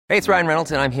Hey, it's Ryan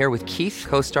Reynolds, and I'm here with Keith,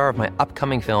 co-star of my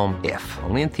upcoming film, If,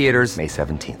 only in theaters May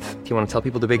 17th. Do you want to tell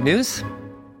people the big news?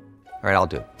 All right, I'll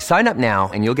do it. Sign up now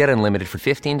and you'll get unlimited for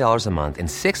 $15 a month and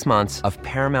 6 months of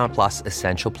Paramount Plus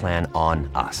Essential Plan on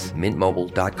us.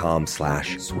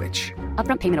 MintMobile.com/switch.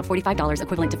 Upfront payment of $45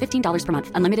 equivalent to $15 per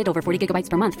month. Unlimited over 40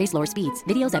 gigabytes per month. Face lower speeds.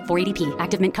 Videos at 480p.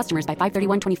 Active Mint customers by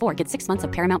 531.24 get 6 months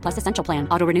of Paramount Plus Essential Plan.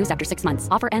 Auto renews after 6 months.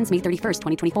 Offer ends May 31st,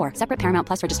 2024. Separate Paramount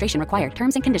Plus registration required.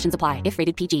 Terms and conditions apply if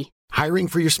rated PG. Hiring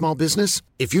for your small business?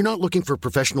 If you're not looking for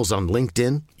professionals on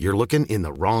LinkedIn, you're looking in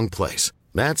the wrong place.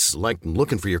 That's like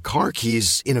looking for your car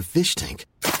keys in a fish tank.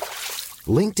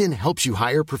 LinkedIn helps you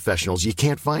hire professionals you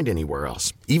can't find anywhere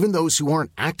else, even those who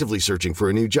aren't actively searching for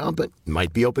a new job but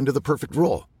might be open to the perfect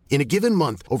role. In a given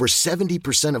month, over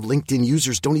 70% of LinkedIn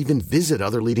users don't even visit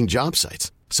other leading job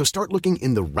sites. So start looking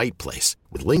in the right place.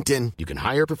 With LinkedIn, you can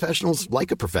hire professionals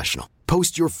like a professional.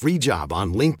 Post your free job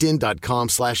on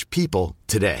linkedin.com/people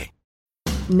today.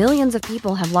 Millions of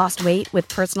people have lost weight with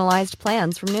personalized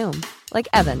plans from Noom. Like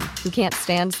Evan, who can't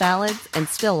stand salads and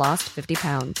still lost 50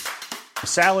 pounds.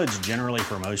 Salads generally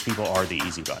for most people are the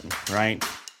easy button, right?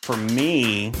 For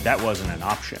me, that wasn't an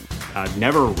option. I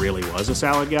never really was a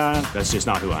salad guy. That's just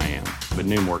not who I am. But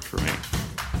Noom worked for me.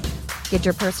 Get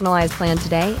your personalized plan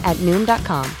today at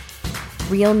Noom.com.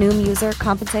 Real Noom user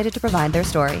compensated to provide their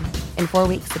story. In 4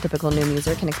 weeks, the typical Noom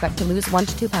user can expect to lose 1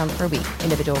 to 2 pounds per week.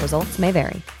 Individual results may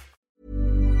vary.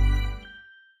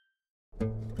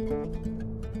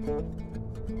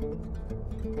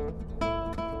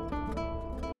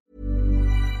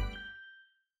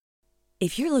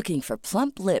 If you're looking for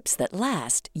plump lips that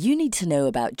last, you need to know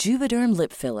about Juvederm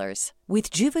lip fillers.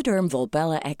 With Juvederm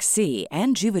Volbella XC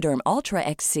and Juvederm Ultra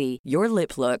XC, your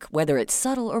lip look, whether it's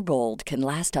subtle or bold, can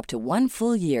last up to 1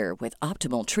 full year with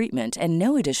optimal treatment and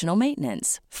no additional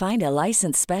maintenance. Find a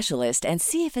licensed specialist and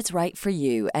see if it's right for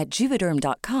you at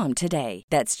Juvederm.com today.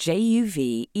 That's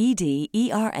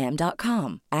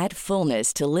JUVEDERM.com. Add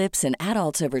fullness to lips in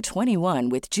adults over 21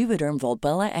 with Juvederm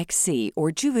Volbella XC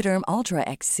or Juvederm Ultra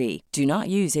XC. Do not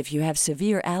use if you have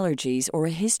severe allergies or a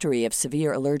history of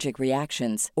severe allergic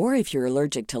reactions, or if you're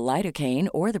allergic to lidocaine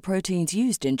or the proteins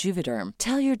used in Juvederm.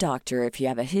 Tell your doctor if you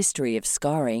have a history of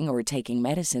scarring or taking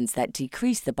medicines that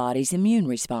decrease the body's immune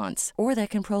response or that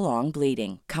can prolong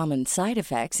bleeding. Common side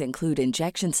effects include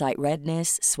injection site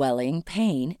redness, swelling,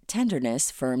 pain, tenderness,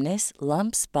 firmness,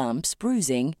 lumps, bumps,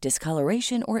 bruising,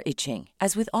 discoloration, or itching.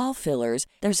 As with all fillers,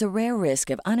 there's a rare risk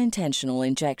of unintentional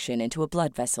injection into a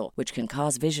blood vessel, which can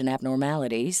cause vision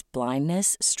abnormalities,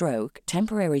 blindness, stroke,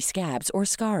 temporary scabs, or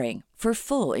scarring. For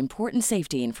full important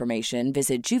safety information,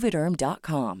 visit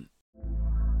Juvederm.com.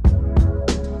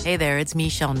 Hey there, it's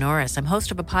Michelle Norris. I'm host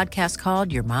of a podcast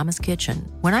called Your Mama's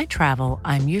Kitchen. When I travel,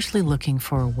 I'm usually looking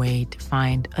for a way to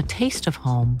find a taste of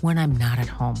home when I'm not at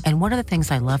home. And one of the things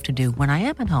I love to do when I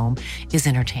am at home is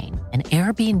entertain. And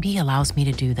Airbnb allows me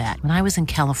to do that. When I was in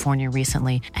California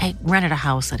recently, I rented a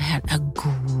house that had a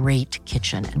great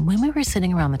kitchen. And when we were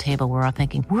sitting around the table, we were all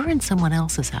thinking, we're in someone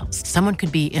else's house. Someone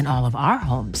could be in all of our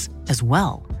homes as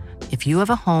well. If you have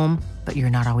a home, but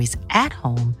you're not always at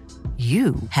home,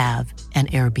 you have an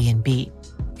Airbnb.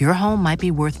 Your home might be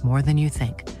worth more than you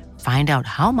think. Find out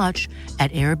how much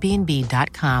at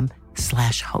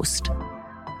airbnb.com/host.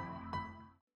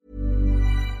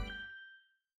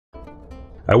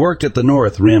 I worked at the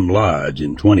North Rim Lodge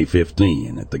in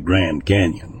 2015 at the Grand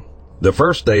Canyon. The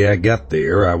first day I got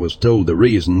there, I was told the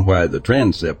reason why the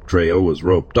transept trail was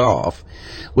roped off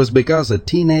was because a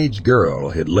teenage girl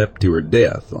had leapt to her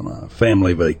death on a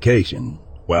family vacation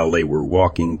while they were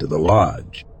walking to the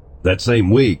lodge. That same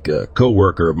week, a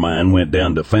co-worker of mine went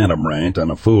down to Phantom Ranch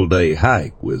on a full-day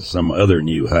hike with some other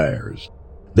new hires.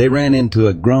 They ran into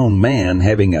a grown man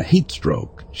having a heat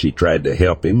stroke. She tried to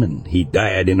help him, and he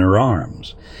died in her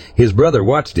arms. His brother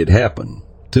watched it happen.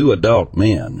 2 adult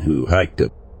men who hiked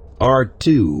a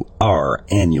R2R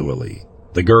annually.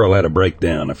 The girl had a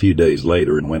breakdown a few days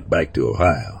later and went back to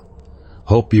Ohio.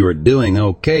 Hope you are doing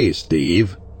okay,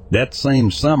 Steve. That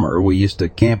same summer, we used to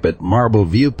camp at Marble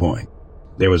Viewpoint.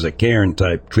 There was a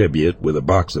cairn-type tribute with a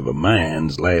box of a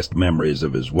man's last memories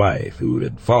of his wife, who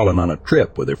had fallen on a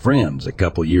trip with her friends a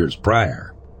couple years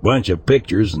prior. Bunch of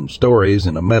pictures and stories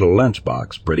in a metal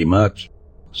lunchbox, pretty much.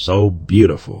 So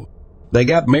beautiful. They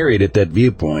got married at that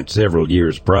viewpoint several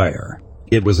years prior.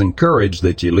 It was encouraged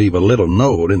that you leave a little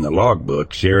note in the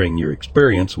logbook sharing your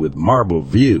experience with Marble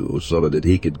View so that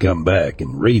he could come back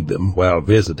and read them while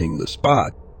visiting the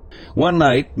spot. One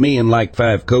night, me and like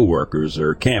 5 co-workers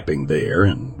are camping there,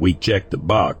 and we checked the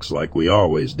box like we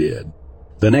always did.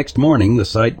 The next morning, the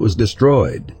site was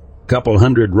destroyed. Couple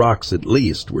hundred rocks at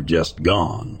least were just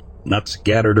gone. Not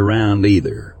scattered around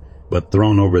either. but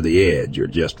thrown over the edge or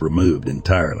just removed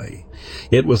entirely.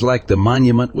 It was like the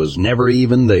monument was never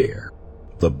even there.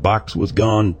 The box was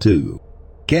gone too.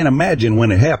 Can't imagine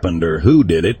when it happened or who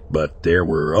did it, but there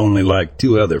were only like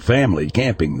 2 other families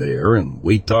camping there, and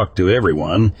we talked to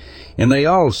everyone, and they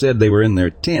all said they were in their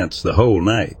tents the whole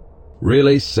night.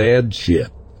 Really sad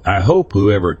shit. I hope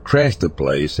whoever trashed the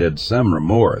place had some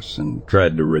remorse and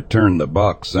tried to return the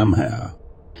box somehow.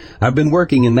 I've been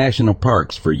working in national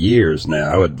parks for years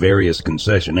now at various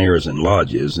concessionaires and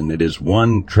lodges, and it is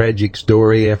one tragic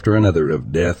story after another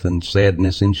of death and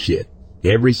sadness and shit.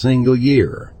 Every single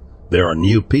year, there are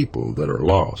new people that are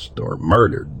lost or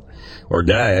murdered or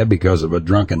die because of a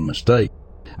drunken mistake.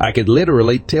 I could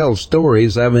literally tell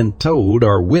stories I've been told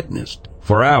or witnessed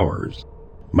for hours.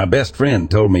 My best friend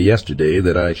told me yesterday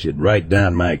that I should write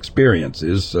down my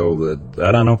experiences so that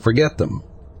I don't forget them.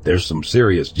 There's some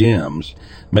serious gems.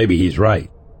 Maybe he's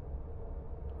right.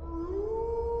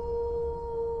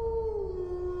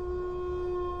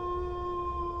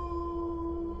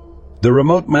 The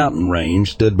remote mountain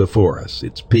range stood before us,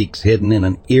 its peaks hidden in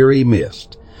an eerie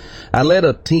mist. I led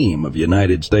a team of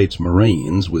United States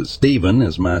Marines with Stephen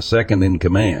as my second in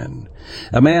command,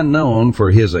 a man known for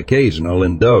his occasional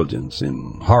indulgence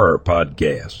in horror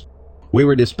podcasts. We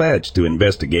were dispatched to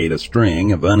investigate a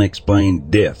string of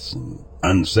unexplained deaths and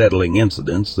unsettling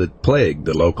incidents that plagued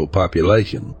the local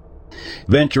population.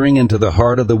 Venturing into the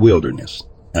heart of the wilderness,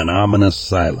 an ominous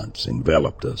silence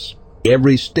enveloped us.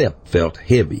 Every step felt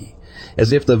heavy,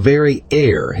 as if the very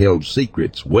air held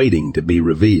secrets waiting to be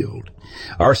revealed.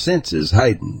 Our senses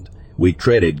heightened. We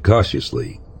treaded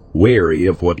cautiously, wary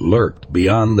of what lurked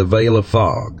beyond the veil of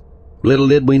fog. Little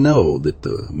did we know that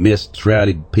the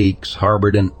mist-shrouded peaks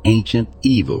harbored an ancient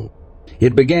evil.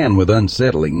 It began with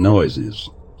unsettling noises,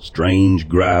 strange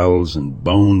growls and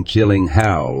bone-chilling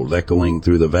howls echoing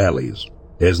through the valleys.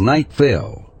 As night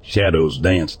fell, shadows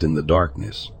danced in the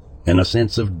darkness, and a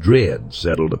sense of dread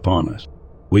settled upon us.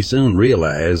 We soon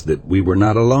realized that we were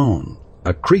not alone.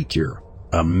 A creature,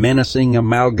 a menacing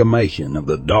amalgamation of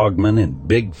the Dogman and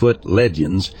Bigfoot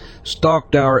legends,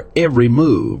 stalked our every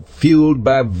move, fueled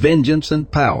by vengeance and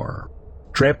power.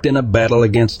 Trapped in a battle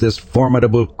against this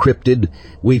formidable cryptid,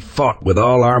 we fought with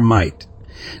all our might.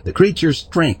 The creature's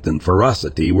strength and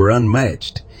ferocity were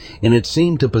unmatched, and it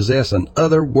seemed to possess an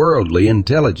otherworldly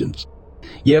intelligence.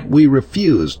 Yet we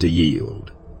refused to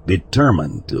yield.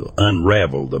 Determined to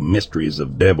unravel the mysteries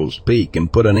of Devil's Peak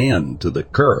and put an end to the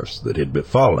curse that had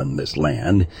befallen this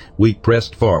land, we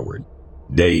pressed forward.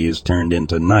 Days turned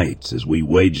into nights as we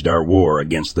waged our war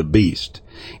against the beast.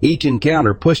 Each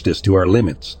encounter pushed us to our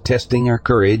limits, testing our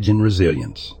courage and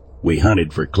resilience. We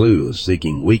hunted for clues,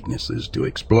 seeking weaknesses to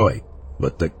exploit,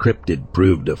 but the cryptid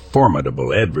proved a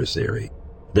formidable adversary.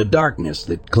 The darkness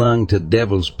that clung to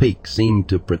Devil's Peak seemed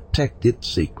to protect its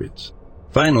secrets.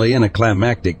 Finally, in a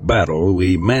climactic battle,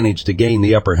 we managed to gain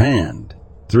the upper hand.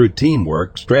 Through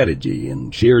teamwork, strategy,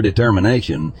 and sheer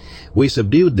determination, we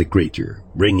subdued the creature,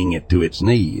 bringing it to its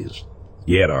knees.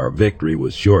 Yet our victory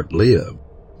was short-lived.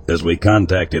 As we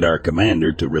contacted our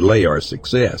commander to relay our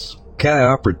success, Kai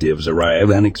operatives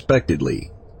arrived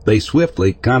unexpectedly. They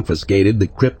swiftly confiscated the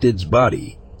cryptid's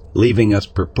body, leaving us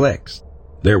perplexed.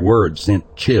 Their words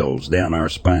sent chills down our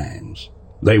spines.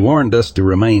 They warned us to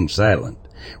remain silent,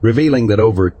 revealing that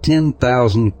over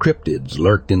 10,000 cryptids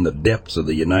lurked in the depths of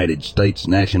the United States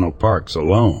national parks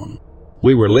alone.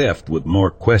 We were left with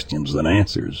more questions than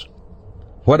answers.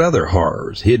 What other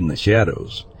horrors hid in the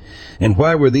shadows? And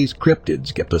why were these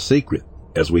cryptids kept a secret?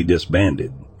 As we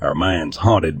disbanded, our minds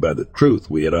haunted by the truth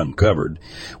we had uncovered,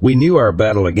 we knew our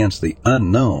battle against the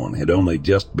unknown had only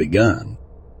just begun.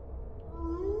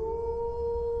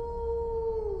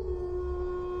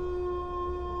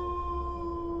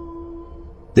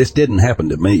 This didn't happen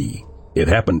to me. It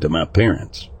happened to my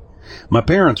parents. My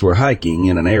parents were hiking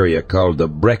in an area called the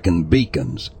Brecon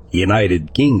Beacons,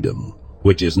 United Kingdom,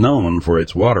 which is known for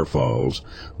its waterfalls,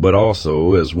 but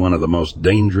also as one of the most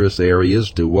dangerous areas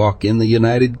to walk in the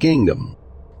United Kingdom.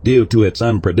 Due to its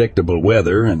unpredictable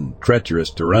weather and treacherous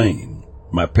terrain,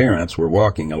 my parents were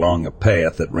walking along a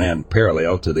path that ran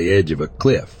parallel to the edge of a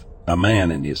cliff. A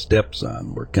man and his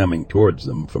stepson were coming towards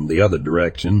them from the other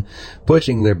direction,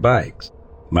 pushing their bikes.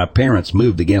 My parents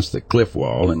moved against the cliff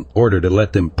wall in order to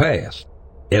let them pass.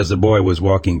 As the boy was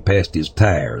walking past, his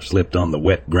tire slipped on the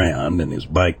wet ground and his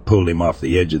bike pulled him off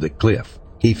the edge of the cliff.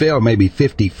 He fell maybe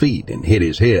 50 feet and hit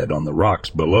his head on the rocks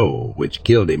below, which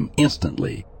killed him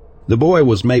instantly. The boy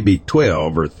was maybe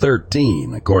 12 or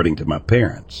 13, according to my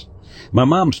parents. My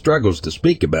mom struggles to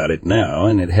speak about it now,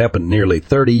 and it happened nearly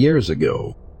 30 years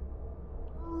ago.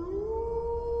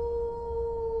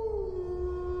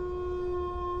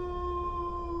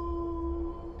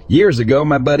 Years ago,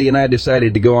 my buddy and I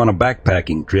decided to go on a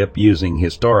backpacking trip using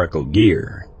historical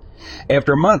gear.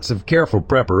 After months of careful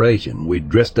preparation, we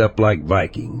dressed up like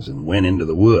Vikings and went into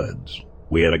the woods.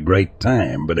 We had a great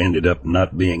time, but ended up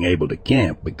not being able to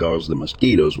camp because the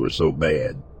mosquitoes were so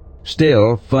bad.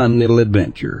 Still, fun little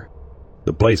adventure.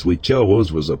 The place we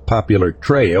chose was a popular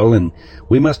trail, and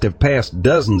we must have passed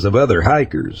dozens of other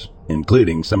hikers,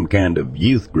 including some kind of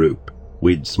youth group.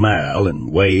 We'd smile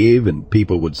and wave, and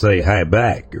people would say hi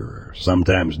back, or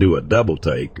sometimes do a double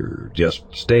take, or just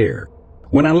stare.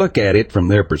 When I look at it from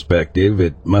their perspective,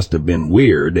 it must have been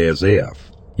weird as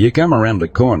F. You come around a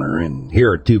corner, and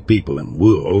here are two people in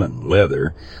wool and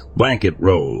leather, blanket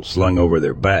rolls slung over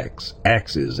their backs,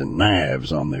 axes and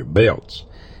knives on their belts,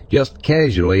 just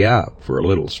casually out for a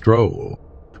little stroll.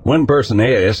 One person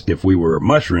asked if we were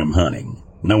mushroom hunting.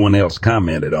 No one else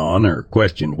commented on or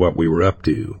questioned what we were up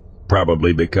to,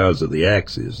 probably because of the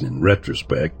axes. In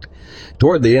retrospect,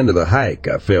 toward the end of the hike,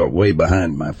 I felt way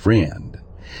behind my friend.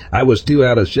 I was too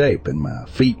out of shape and my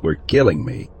feet were killing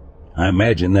me. I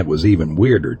imagine that was even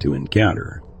weirder to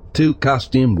encounter. Two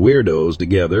costumed weirdos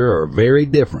together are very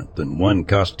different than one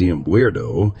costumed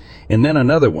weirdo and then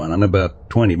another one about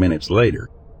 20 minutes later.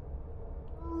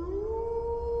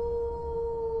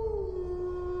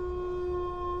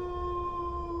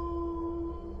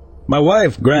 My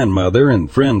wife, grandmother, and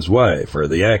friend's wife are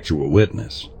the actual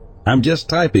witness. I'm just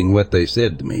typing what they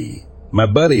said to me. My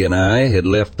buddy and I had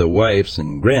left the wife's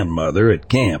and grandmother at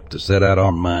camp to set out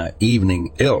on my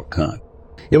evening elk hunt.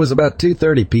 It was about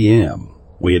 2:30 p.m.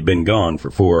 We had been gone for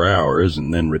 4 hours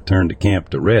and then returned to camp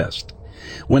to rest,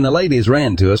 when the ladies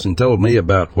ran to us and told me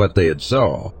about what they had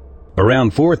saw.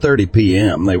 Around 4:30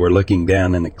 p.m. they were looking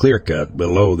down in a clear cut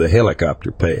below the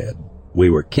helicopter pad we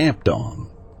were camped on,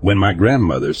 when my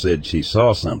grandmother said she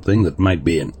saw something that might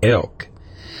be an elk.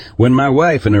 When my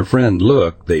wife and her friend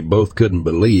looked, they both couldn't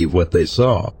believe what they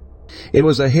saw. It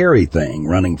was a hairy thing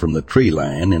running from the tree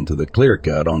line into the clear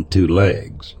cut on 2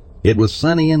 legs. It was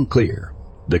sunny and clear.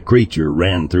 The creature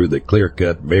ran through the clear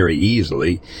cut very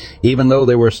easily, even though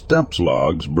there were stumps,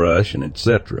 logs, brush, and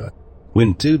etc.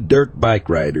 When 2 dirt bike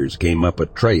riders came up a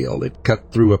trail that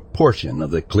cut through a portion of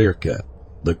the clear cut,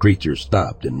 the creature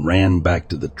stopped and ran back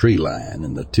to the tree line,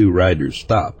 and the 2 riders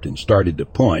stopped and started to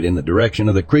point in the direction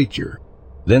of the creature.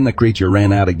 Then the creature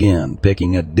ran out again,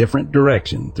 picking a different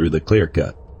direction through the clear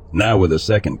cut, now with a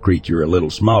second creature a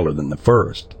little smaller than the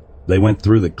first. They went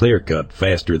through the clear cut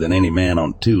faster than any man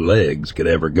on 2 legs could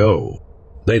ever go.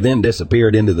 They then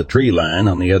disappeared into the tree line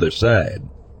on the other side.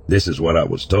 This is what I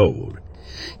was told.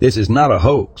 This is not a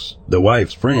hoax. The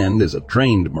wife's friend is a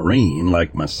trained Marine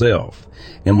like myself,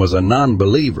 and was a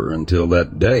non-believer until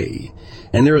that day,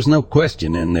 and there is no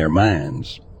question in their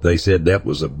minds. They said that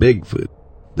was a Bigfoot.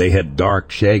 They had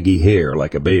dark, shaggy hair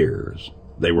like a bear's.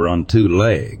 They were on 2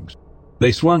 legs.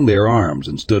 They swung their arms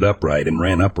and stood upright and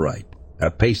ran upright. I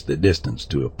paced the distance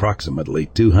to approximately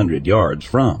 200 yards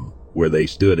from where they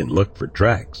stood and looked for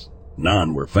tracks.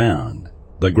 None were found.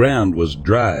 The ground was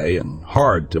dry and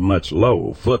hard to much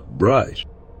low-foot brush.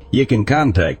 You can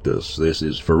contact us. This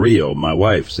is for real. My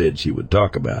wife said she would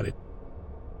talk about it.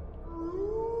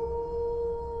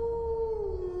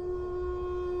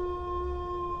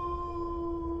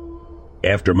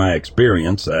 After my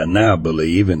experience, I now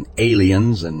believe in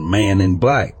aliens and Man in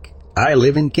Black. I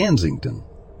live in Kensington,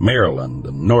 Maryland,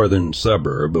 a northern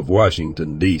suburb of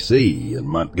Washington, D.C. in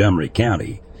Montgomery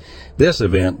County. This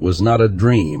event was not a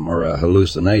dream or a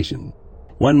hallucination.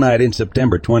 One night in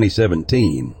September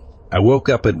 2017, I woke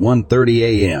up at 1:30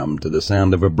 a.m. to the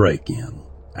sound of a break-in.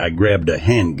 I grabbed a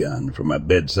handgun from my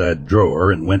bedside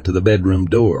drawer and went to the bedroom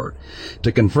door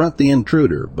to confront the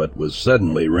intruder, but was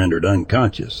suddenly rendered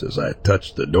unconscious as I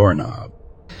touched the doorknob.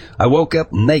 I woke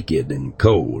up naked and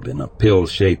cold in a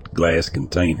pill-shaped glass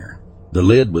container. The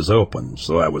lid was open,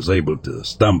 so I was able to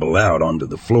stumble out onto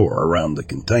the floor around the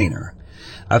container.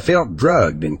 I felt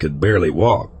drugged and could barely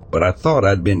walk, but I thought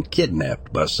I'd been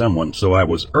kidnapped by someone, so I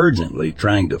was urgently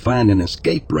trying to find an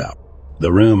escape route.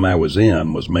 The room I was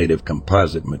in was made of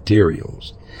composite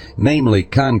materials, namely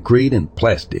concrete and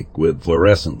plastic with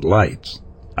fluorescent lights.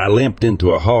 I limped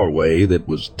into a hallway that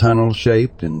was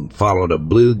tunnel-shaped and followed a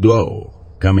blue glow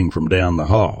coming from down the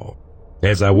hall.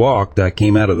 As I walked, I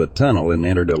came out of the tunnel and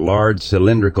entered a large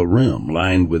cylindrical room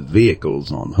lined with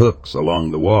vehicles on hooks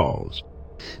along the walls.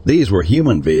 These were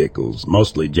human vehicles,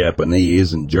 mostly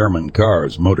Japanese and German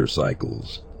cars,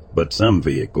 motorcycles, but some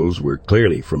vehicles were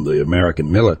clearly from the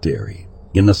American military.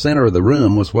 In the center of the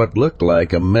room was what looked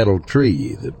like a metal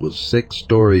tree that was 6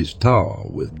 stories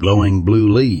tall with glowing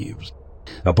blue leaves.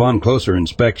 Upon closer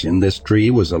inspection, this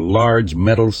tree was a large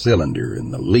metal cylinder,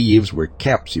 and the leaves were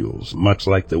capsules, much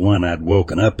like the one I'd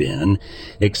woken up in,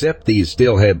 except these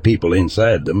still had people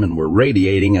inside them and were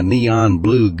radiating a neon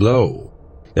blue glow.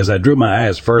 As I drew my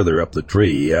eyes further up the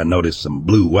tree, I noticed some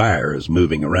blue wires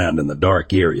moving around in the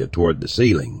dark area toward the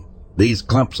ceiling. These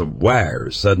clumps of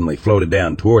wires suddenly floated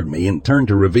down toward me and turned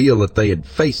to reveal that they had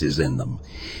faces in them,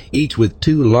 each with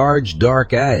two large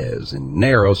dark eyes and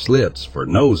narrow slits for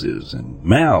noses and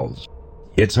mouths.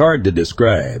 It's hard to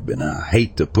describe, and I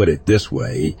hate to put it this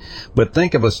way, but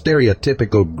think of a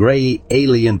stereotypical gray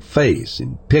alien face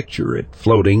and picture it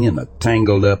floating in a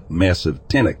tangled-up mess of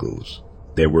tentacles.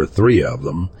 There were 3 of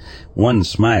them, one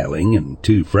smiling and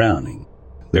 2 frowning.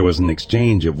 There was an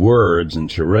exchange of words and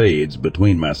charades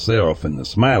between myself and the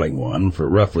smiling one for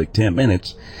roughly 10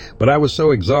 minutes, but I was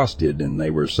so exhausted and they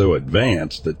were so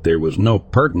advanced that there was no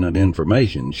pertinent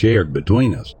information shared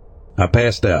between us. I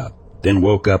passed out, then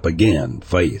woke up again,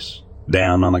 face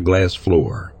down on a glass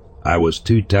floor. I was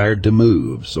too tired to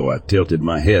move, so I tilted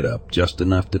my head up just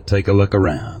enough to take a look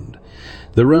around.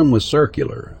 The room was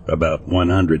circular, about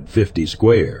 150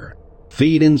 square.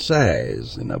 Feet in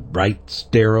size, and a bright,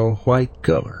 sterile white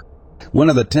color. One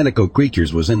of the tentacle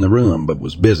creatures was in the room, but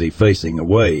was busy facing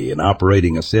away and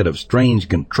operating a set of strange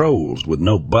controls with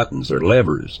no buttons or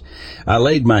levers. I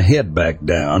laid my head back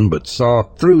down, but saw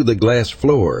through the glass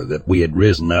floor that we had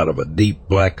risen out of a deep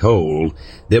black hole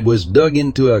that was dug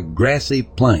into a grassy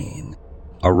plain.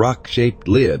 A rock-shaped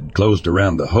lid closed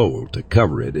around the hole to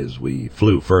cover it as we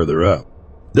flew further up.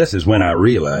 This is when I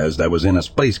realized I was in a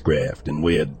spacecraft and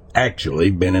we had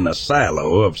actually been in a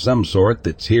silo of some sort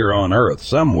that's here on Earth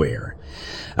somewhere.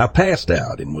 I passed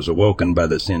out and was awoken by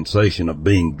the sensation of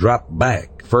being dropped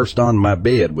back, first on my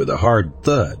bed with a hard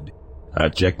thud. I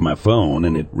checked my phone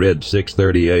and it read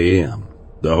 6:30 a.m.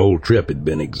 The whole trip had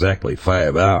been exactly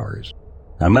 5 hours.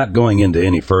 I'm not going into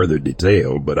any further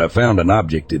detail, but I found an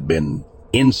object had been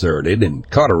inserted and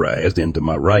cauterized into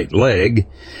my right leg,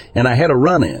 and I had a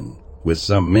run-in with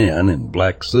some men in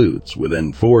black suits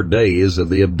within 4 days of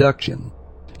the abduction.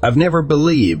 I've never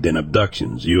believed in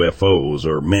abductions, UFOs,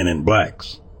 or men in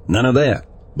blacks. None of that.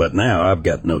 But now I've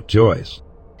got no choice.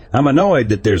 I'm annoyed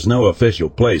that there's no official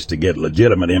place to get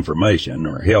legitimate information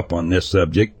or help on this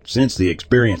subject, since the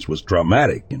experience was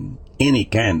traumatic and any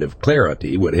kind of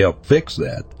clarity would help fix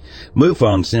that.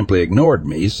 MUFON simply ignored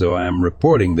me, so I'm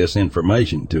reporting this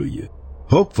information to you.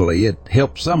 Hopefully it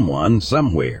helps someone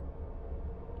somewhere.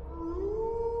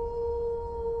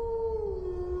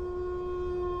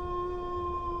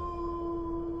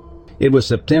 It was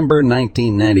September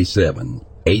 1997.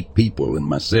 8 people and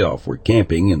myself were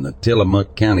camping in the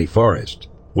Tillamook County forest.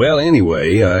 Well,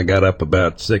 anyway, I got up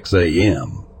about 6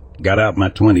 a.m., got out my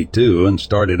 .22 and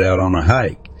started out on a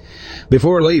hike.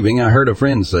 Before leaving, I heard a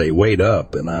friend say, "Wait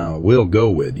up and I will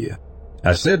go with you."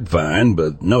 I said fine,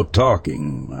 but no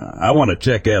talking. I want to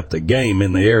check out the game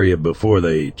in the area before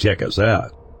they check us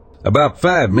out. About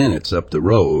 5 minutes up the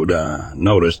road, I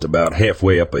noticed about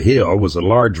halfway up a hill was a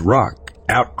large rock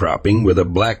outcropping with a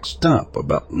black stump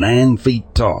about 9 feet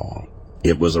tall.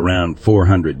 It was around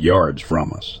 400 yards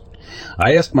from us.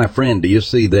 I asked my friend, "Do you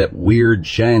see that weird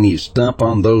shiny stump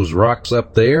on those rocks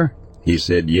up there?" He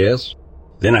said yes.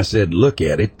 Then I said, "Look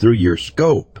at it through your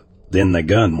scope." Then the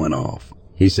gun went off.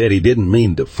 He said he didn't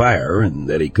mean to fire and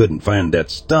that he couldn't find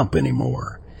that stump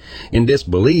anymore. In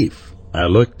disbelief, I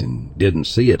looked and didn't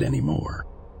see it anymore.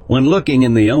 When looking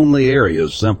in the only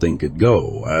areas something could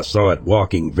go, I saw it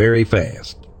walking very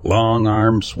fast, long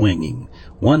arms swinging,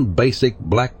 one basic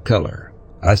black color.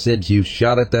 I said, "You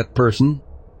shot at that person?"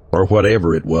 Or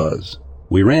whatever it was.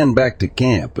 We ran back to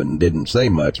camp and didn't say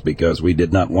much because we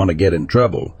did not want to get in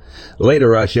trouble.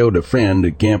 Later I showed a friend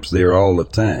who camps there all the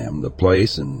time the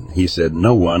place, and he said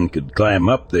no one could climb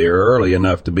up there early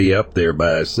enough to be up there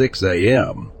by 6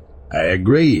 a.m. I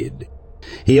agreed.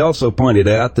 He also pointed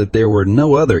out that there were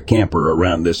no other camper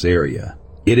around this area.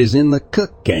 It is in the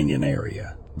Cook Canyon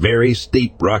area. Very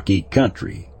steep, rocky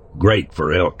country. Great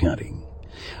for elk hunting.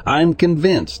 I'm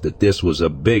convinced that this was a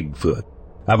Bigfoot.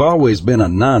 I've always been a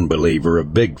non-believer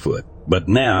of Bigfoot, but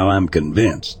now I'm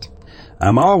convinced.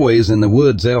 I'm always in the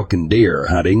woods elk and deer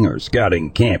hunting or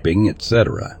scouting, camping,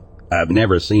 etc. I've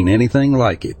never seen anything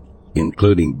like it,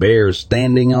 including bears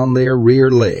standing on their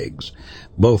rear legs,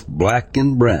 both black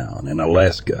and brown, in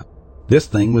Alaska. This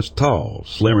thing was tall,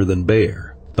 slimmer than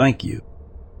bear. Thank you.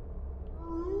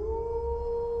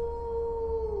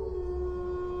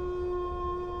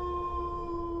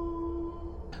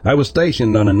 I was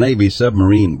stationed on a Navy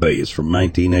submarine base from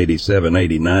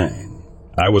 1987-89.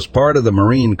 I was part of the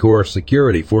Marine Corps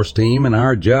Security Force team, and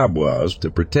our job was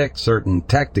to protect certain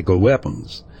tactical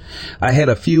weapons, I had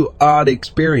a few odd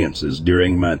experiences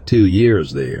during my 2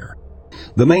 years there.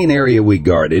 The main area we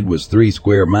guarded was 3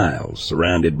 square miles,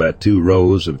 surrounded by 2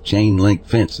 rows of chain-link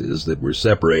fences that were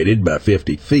separated by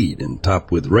 50 feet and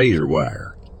topped with razor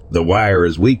wire. The wire,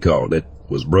 as we called it,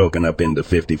 was broken up into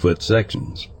 50-foot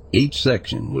sections. Each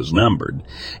section was numbered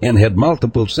and had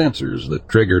multiple sensors that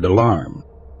triggered alarm.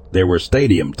 There were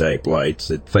stadium-type lights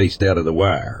that faced out of the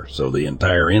wire, so the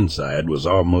entire inside was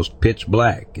almost pitch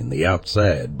black and the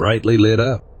outside brightly lit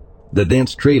up. The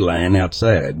dense tree line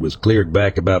outside was cleared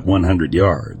back about 100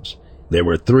 yards. There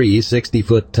were 3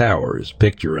 60-foot towers,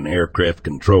 picture an aircraft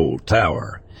control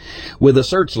tower, with a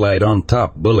searchlight on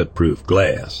top bulletproof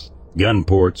glass, gun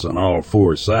ports on all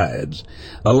 4 sides,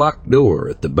 a locked door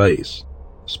at the base,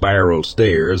 spiral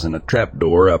stairs and a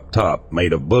trapdoor up top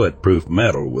made of bulletproof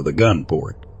metal with a gun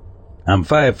port. I'm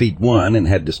 5'1" and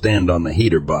had to stand on the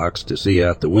heater box to see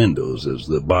out the windows as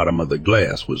the bottom of the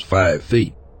glass was 5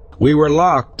 feet. We were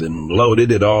locked and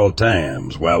loaded at all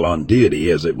times while on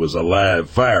duty, as it was a live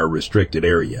fire-restricted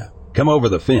area. Come over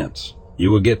the fence.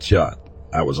 You will get shot.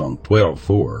 I was on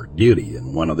 12-4 duty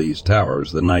in one of these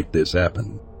towers the night this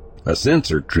happened. A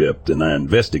sensor tripped and I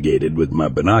investigated with my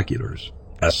binoculars.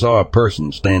 I saw a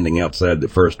person standing outside the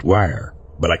first wire,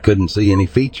 but I couldn't see any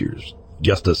features,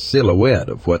 just a silhouette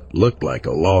of what looked like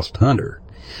a lost hunter,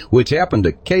 which happened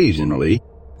occasionally.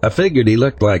 I figured he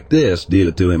looked like this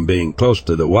due to him being close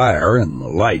to the wire and the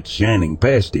lights shining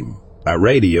past him. I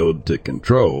radioed to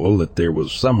control that there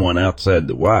was someone outside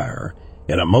the wire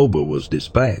and a mobile was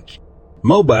dispatched.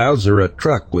 Mobiles are a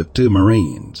truck with 2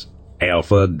 Marines,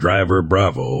 Alpha, driver,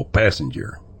 Bravo,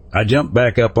 passenger. I jumped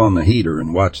back up on the heater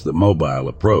and watched the mobile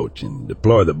approach and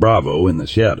deploy the Bravo in the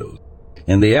shadows,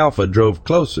 and the Alpha drove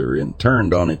closer and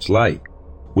turned on its light.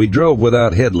 We drove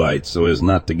without headlights so as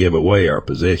not to give away our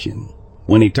position.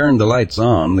 When he turned the lights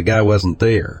on, the guy wasn't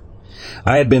there.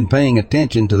 I had been paying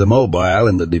attention to the mobile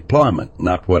and the deployment,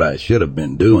 not what I should have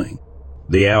been doing.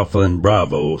 The Alpha and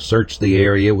Bravo searched the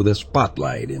area with a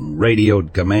spotlight and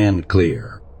radioed command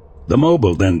clear. The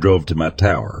mobile then drove to my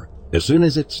tower. As soon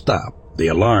as it stopped, the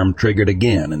alarm triggered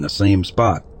again in the same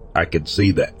spot. I could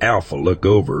see the Alpha look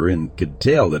over and could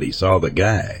tell that he saw the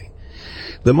guy.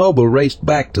 The mobile raced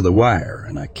back to the wire,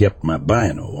 and I kept my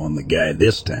bino on the guy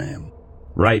this time.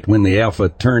 Right when the Alpha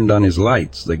turned on his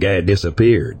lights, the guy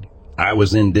disappeared. I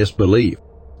was in disbelief.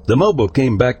 The mobile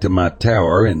came back to my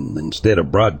tower, and instead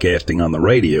of broadcasting on the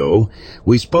radio,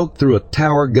 we spoke through a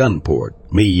tower gun port,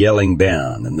 me yelling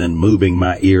down and then moving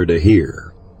my ear to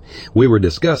hear. We were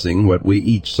discussing what we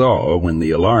each saw when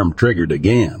the alarm triggered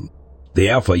again. The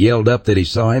Alpha yelled up that he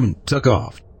saw him and took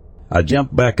off. I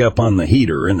jumped back up on the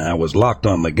heater, and I was locked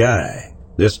on the guy.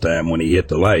 This time when he hit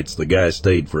the lights, the guy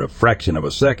stayed for a fraction of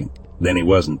a second. Then he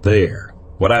wasn't there.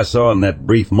 What I saw in that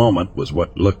brief moment was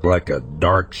what looked like a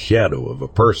dark shadow of a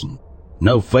person.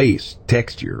 No face,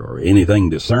 texture, or anything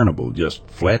discernible, just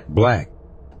flat black.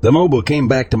 The mobile came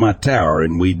back to my tower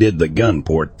and we did the gun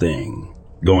port thing,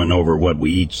 going over what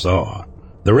we each saw.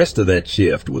 The rest of that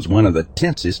shift was one of the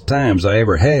tensest times I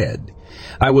ever had.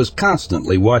 I was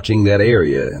constantly watching that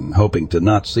area and hoping to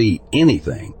not see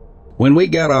anything. When we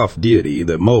got off duty,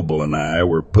 the mobile and I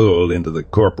were pulled into the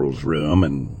corporal's room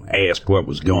and asked what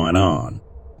was going on.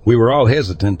 We were all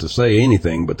hesitant to say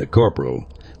anything, but the corporal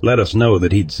let us know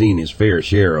that he'd seen his fair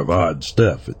share of odd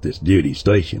stuff at this duty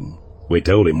station. We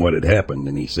told him what had happened,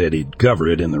 and he said he'd cover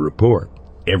it in the report.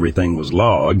 Everything was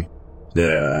logged.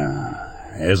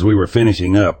 As we were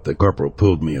finishing up, the corporal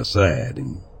pulled me aside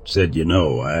and said,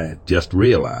 I just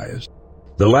realized.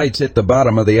 The lights hit the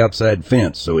bottom of the outside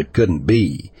fence, so it couldn't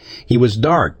be. He was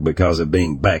dark because of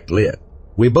being backlit.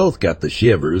 We both got the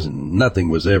shivers, and nothing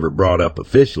was ever brought up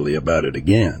officially about it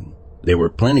again. There were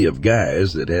plenty of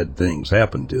guys that had things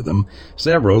happen to them,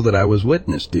 several that I was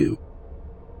witness to.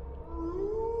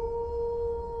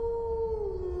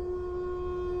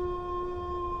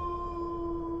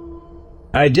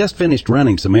 I had just finished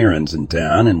running some errands in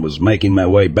town and was making my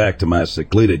way back to my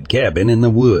secluded cabin in the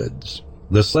woods.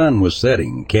 The sun was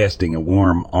setting, casting a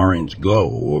warm orange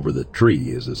glow over the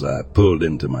trees as I pulled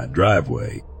into my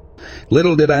driveway.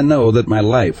 Little did I know that my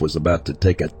life was about to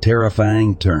take a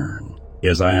terrifying turn.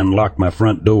 As I unlocked my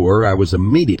front door, I was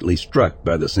immediately struck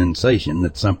by the sensation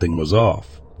that something was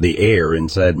off. The air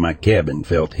inside my cabin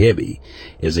felt heavy,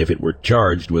 as if it were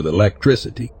charged with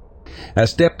electricity. I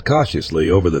stepped cautiously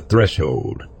over the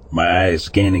threshold, my eyes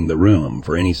scanning the room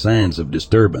for any signs of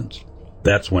disturbance.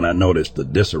 That's when I noticed the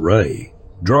disarray.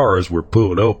 Drawers were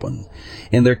pulled open,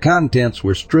 and their contents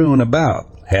were strewn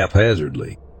about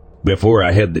haphazardly. Before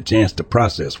I had the chance to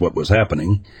process what was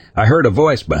happening, I heard a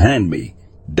voice behind me.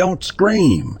 "Don't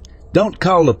scream! Don't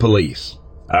call the police!"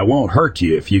 I won't hurt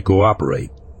you if you cooperate."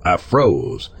 I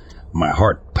froze, my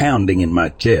heart pounding in my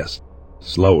chest.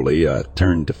 Slowly, I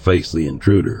turned to face the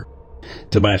intruder.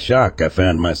 To my shock, I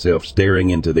found myself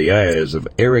staring into the eyes of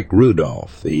Eric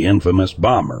Rudolph, the infamous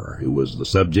bomber who was the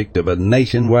subject of a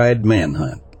nationwide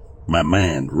manhunt. My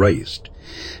mind raced,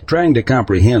 trying to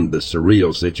comprehend the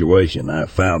surreal situation I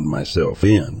found myself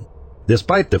in.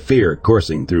 Despite the fear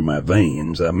coursing through my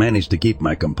veins, I managed to keep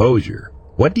my composure.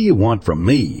 "What do you want from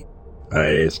me?"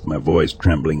 I asked, my voice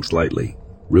trembling slightly.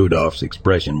 Rudolph's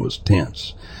expression was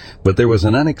tense, but there was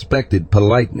an unexpected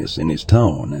politeness in his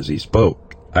tone as he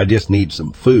spoke. "I just need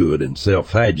some food and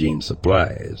self-hygiene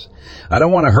supplies. I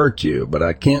don't want to hurt you, but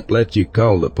I can't let you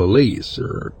call the police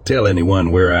or tell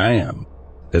anyone where I am."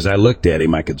 As I looked at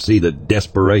him, I could see the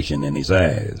desperation in his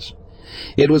eyes.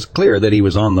 It was clear that he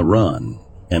was on the run,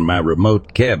 and my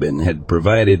remote cabin had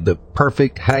provided the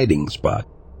perfect hiding spot.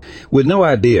 With no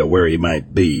idea where he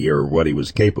might be or what he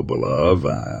was capable of,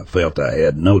 I felt I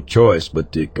had no choice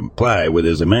but to comply with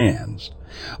his demands.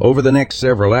 Over the next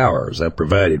several hours, I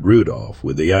provided Rudolph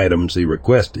with the items he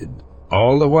requested,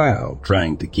 all the while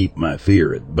trying to keep my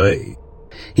fear at bay.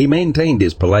 He maintained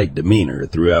his polite demeanor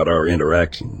throughout our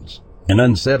interactions, an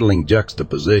unsettling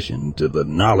juxtaposition to the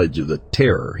knowledge of the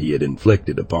terror he had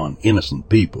inflicted upon innocent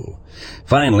people.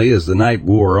 Finally, as the night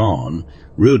wore on,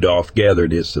 Rudolph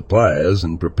gathered his supplies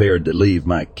and prepared to leave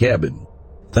my cabin.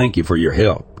 "Thank you for your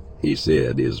help," he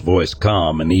said, his voice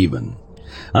calm and even.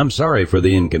 "I'm sorry for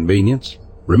the inconvenience.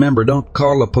 Remember, don't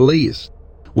call the police."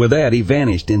 With that, he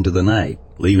vanished into the night,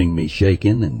 leaving me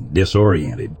shaken and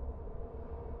disoriented.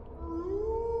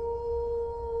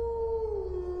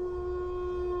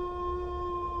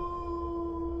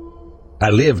 I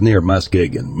live near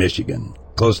Muskegon, Michigan,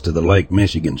 close to the Lake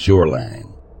Michigan shoreline.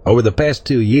 Over the past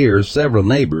 2 years, several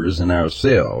neighbors and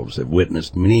ourselves have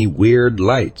witnessed many weird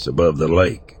lights above the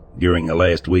lake. During the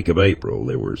last week of April,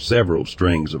 there were several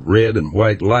strings of red and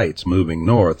white lights moving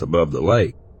north above the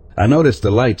lake. I noticed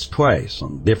the lights twice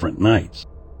on different nights.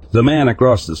 The man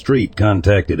across the street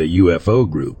contacted a UFO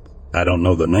group. I don't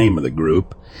know the name of the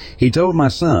group. He told my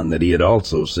son that he had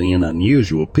also seen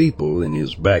unusual people in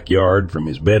his backyard from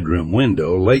his bedroom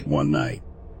window late one night.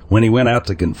 When he went out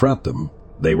to confront them,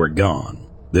 they were gone.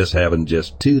 This happened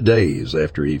just 2 days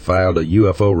after he filed a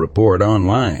UFO report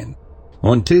online.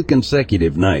 On 2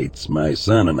 consecutive nights, my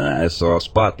son and I saw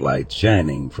spotlights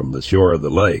shining from the shore of the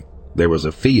lake. There was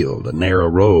a field, a narrow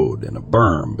road, and a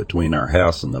berm between our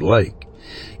house and the lake.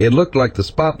 It looked like the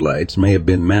spotlights may have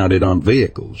been mounted on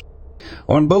vehicles.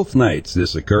 On both nights,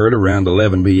 this occurred around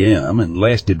 11 p.m. and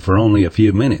lasted for only a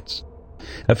few minutes.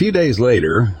 A few days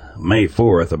later, May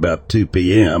 4th, about 2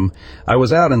 p.m., I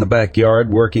was out in the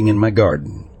backyard working in my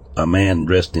garden. A man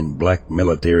dressed in black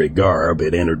military garb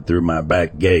had entered through my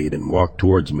back gate and walked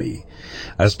towards me.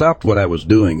 I stopped what I was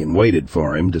doing and waited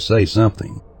for him to say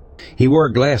something. He wore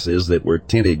glasses that were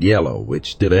tinted yellow,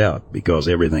 which stood out because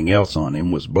everything else on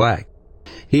him was black.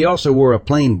 He also wore a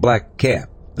plain black cap.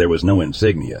 There was no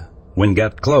insignia. When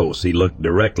got close, he looked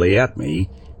directly at me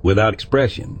without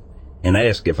expression and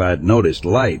asked if I'd noticed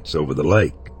lights over the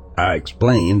lake. I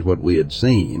explained what we had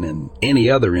seen and any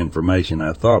other information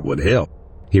I thought would help.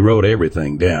 He wrote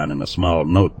everything down in a small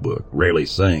notebook, rarely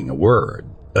saying a word,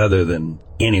 other than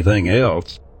anything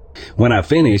else. When I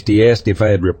finished, he asked if I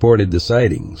had reported the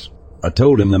sightings. I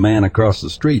told him the man across the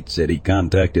street said he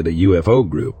contacted a UFO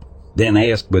group. Then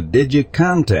asked, "But did you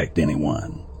contact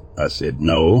anyone?" I said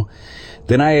no.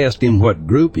 Then I asked him what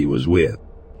group he was with.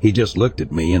 He just looked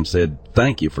at me and said,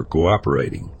 "Thank you for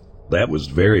cooperating." That was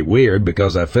very weird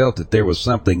because I felt that there was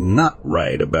something not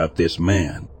right about this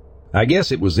man. I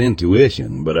guess it was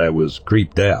intuition, but I was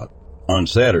creeped out. On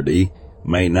Saturday,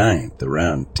 May 9th,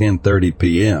 around 10:30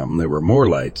 p.m., there were more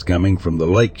lights coming from the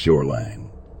lake shoreline.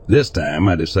 This time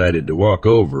I decided to walk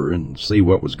over and see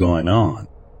what was going on.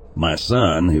 My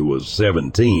son, who was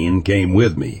 17, came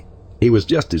with me. He was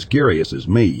just as curious as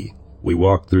me. We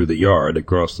walked through the yard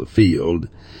across the field,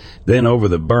 then over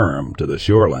the berm to the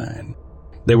shoreline.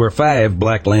 There were 5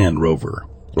 black Land Rover,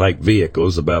 like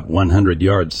vehicles, about 100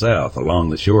 yards south along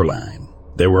the shoreline.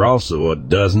 There were also a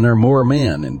dozen or more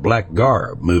men in black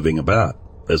garb moving about.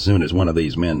 As soon as one of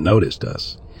these men noticed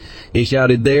us, he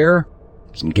shouted, "There!"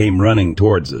 and came running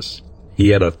towards us. He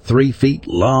had a 3 feet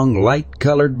long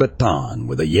light-colored baton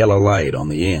with a yellow light on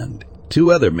the end.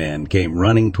 2 other men came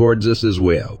running towards us as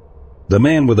well. The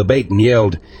man with the baton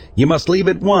yelled, "You must leave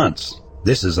at once.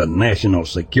 This is a national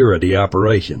security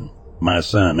operation." My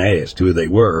son asked who they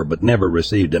were, but never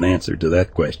received an answer to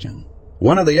that question.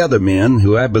 One of the other men,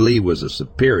 who I believe was a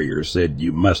superior, said,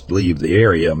 "You must leave the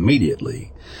area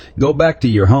immediately. Go back to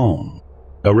your home.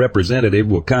 A representative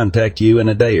will contact you in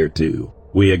a day or 2.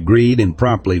 We agreed and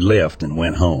promptly left and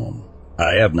went home.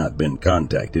 I have not been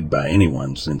contacted by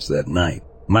anyone since that night.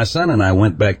 My son and I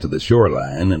went back to the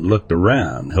shoreline and looked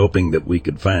around, hoping that we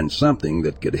could find something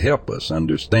that could help us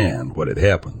understand what had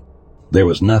happened. There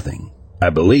was nothing. I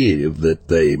believe that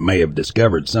they may have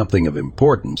discovered something of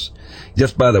importance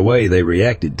just by the way they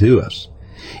reacted to us.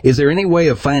 Is there any way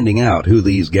of finding out who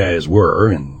these guys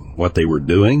were and what they were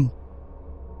doing?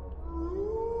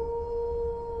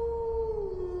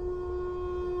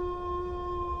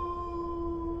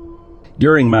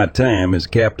 During my time as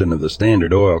captain of the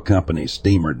Standard Oil Company's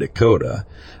steamer Dakota,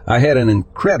 I had an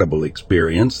incredible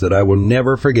experience that I will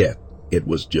never forget. It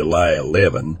was July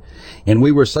 11, and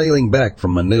we were sailing back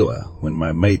from Manila when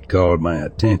my mate called my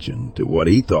attention to what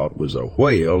he thought was a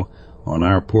whale on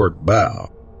our port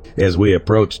bow. As we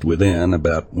approached within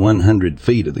about 100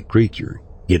 feet of the creature,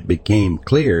 it became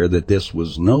clear that this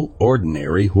was no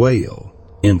ordinary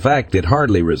whale. In fact, it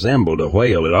hardly resembled a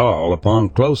whale at all upon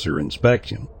closer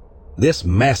inspection. This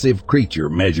massive creature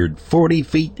measured 40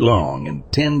 feet long and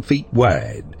 10 feet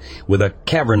wide, with a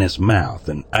cavernous mouth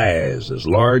and eyes as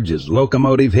large as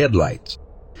locomotive headlights.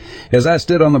 As I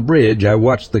stood on the bridge, I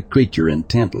watched the creature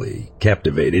intently,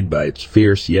 captivated by its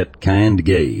fierce yet kind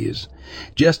gaze.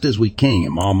 Just as we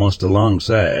came almost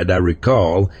alongside, I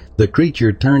recall the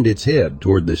creature turned its head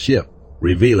toward the ship,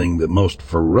 revealing the most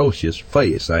ferocious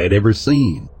face I had ever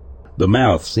seen. The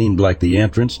mouth seemed like the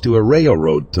entrance to a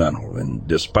railroad tunnel, and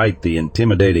despite the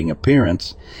intimidating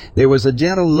appearance, there was a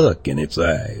gentle look in its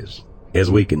eyes.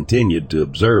 As we continued to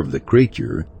observe the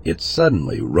creature, it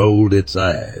suddenly rolled its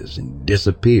eyes and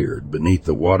disappeared beneath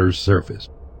the water's surface.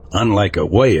 Unlike a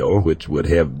whale, which would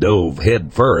have dove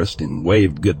head first and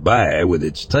waved goodbye with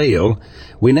its tail,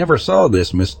 we never saw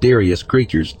this mysterious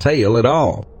creature's tail at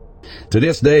all. To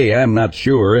this day, I'm not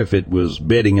sure if it was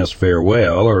bidding us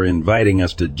farewell or inviting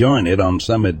us to join it on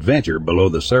some adventure below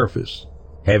the surface.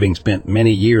 Having spent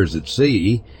many years at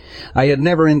sea, I had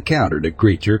never encountered a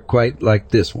creature quite like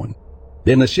this one.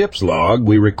 In the ship's log,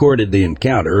 we recorded the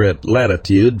encounter at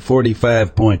latitude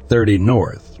 45.30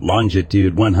 north,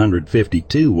 longitude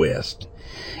 152 west,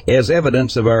 as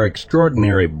evidence of our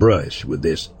extraordinary brush with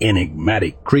this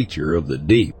enigmatic creature of the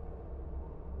deep.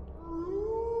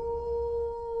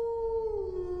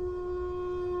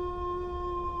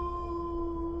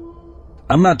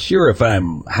 I'm not sure if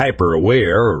I'm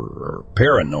hyper-aware or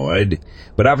paranoid,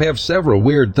 but I've had several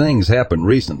weird things happen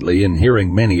recently and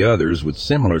hearing many others with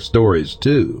similar stories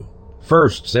too.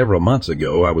 First, several months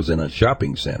ago, I was in a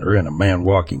shopping center and a man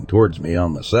walking towards me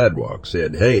on the sidewalk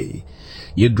said, "Hey,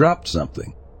 you dropped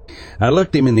something." I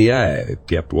looked him in the eye and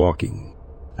kept walking.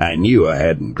 I knew I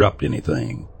hadn't dropped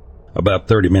anything. About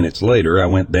 30 minutes later, I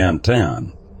went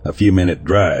downtown, a few-minute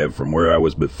drive from where I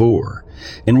was before,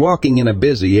 and walking in a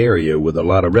busy area with a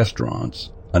lot of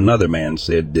restaurants, another man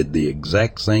said did the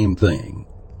exact same thing,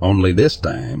 only this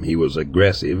time he was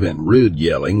aggressive and rude,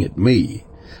 yelling at me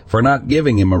for not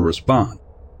giving him a response.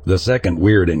 The second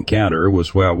weird encounter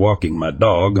was while walking my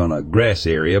dog on a grass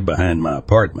area behind my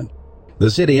apartment.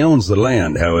 The city owns the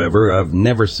land, however, I've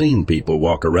never seen people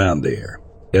walk around there.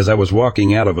 As I was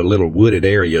walking out of a little wooded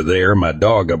area there, my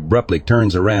dog abruptly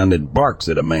turns around and barks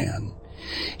at a man.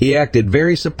 He acted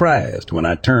very surprised when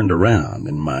I turned around,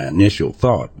 and my initial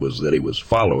thought was that he was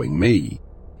following me.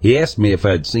 He asked me if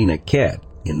I'd seen a cat,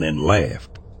 and then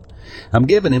laughed. I'm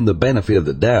giving him the benefit of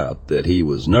the doubt that he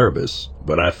was nervous,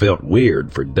 but I felt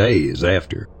weird for days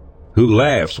after. Who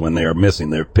laughs when they are missing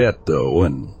their pet, though,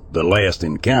 and the last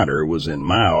encounter was in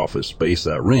my office space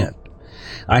I rent.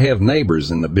 I have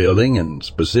neighbors in the building, and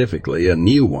specifically a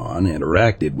new one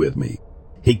interacted with me.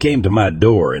 He came to my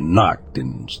door and knocked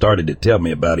and started to tell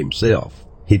me about himself.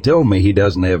 He told me he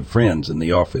doesn't have friends in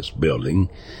the office building.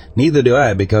 Neither do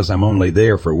I, because I'm only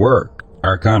there for work.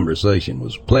 Our conversation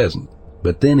was pleasant,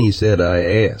 but then he said I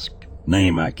asked,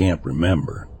 name I can't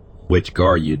remember, which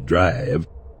car you drive.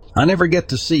 I never get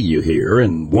to see you here,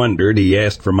 and wondered he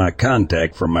asked for my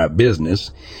contact for my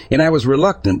business, and I was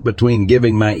reluctant between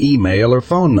giving my email or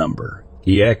phone number.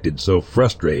 He acted so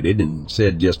frustrated and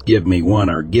said just give me one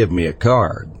or give me a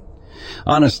card.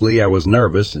 Honestly, I was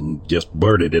nervous and just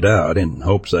blurted it out in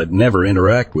hopes I'd never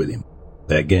interact with him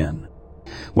again.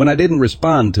 When I didn't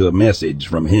respond to a message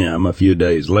from him a few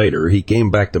days later, he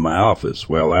came back to my office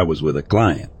while I was with a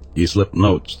client. He slipped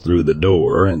notes through the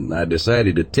door, and I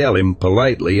decided to tell him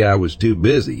politely I was too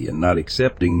busy and not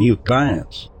accepting new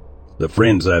clients. The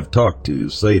friends I've talked to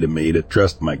say to me to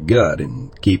trust my gut and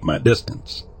keep my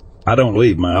distance. I don't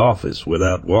leave my office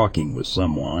without walking with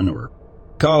someone or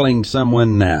calling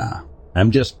someone now.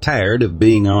 I'm just tired of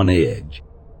being on edge.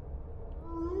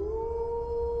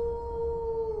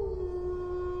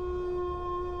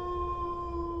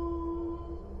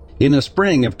 In the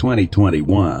spring of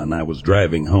 2021, I was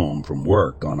driving home from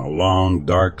work on a long,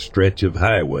 dark stretch of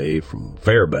highway from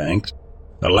Fairbanks,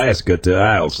 Alaska to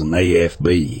Eielson,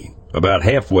 AFB. About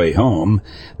halfway home,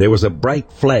 there was a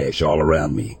bright flash all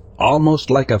around me, almost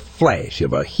like a flash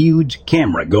of a huge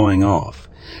camera going off.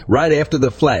 Right after the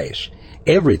flash,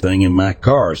 everything in my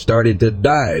car started to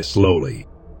die slowly.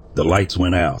 The lights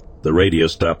went out, the radio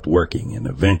stopped working, and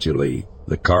eventually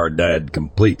the car died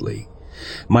completely.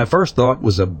 My first thought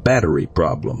was a battery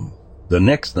problem. The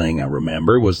next thing I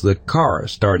remember was the car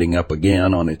starting up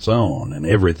again on its own and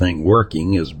everything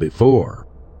working as before.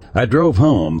 I drove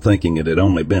home thinking it had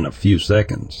only been a few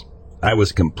seconds. I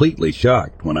was completely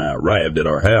shocked when I arrived at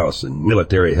our house in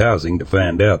military housing to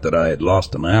find out that I had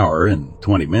lost an hour and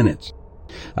 20 minutes.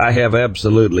 I have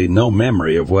absolutely no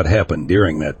memory of what happened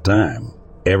during that time.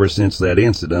 Ever since that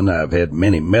incident, I've had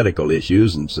many medical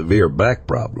issues and severe back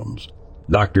problems.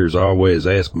 Doctors always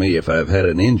ask me if I've had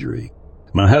an injury.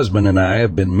 My husband and I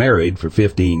have been married for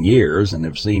 15 years and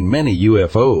have seen many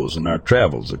UFOs in our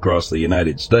travels across the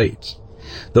United States.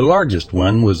 The largest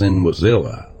one was in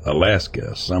Wasilla,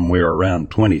 Alaska, somewhere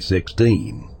around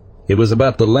 2016. It was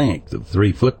about the length of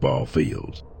 3 football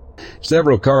fields.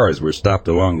 Several cars were stopped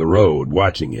along the road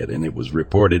watching it, and it was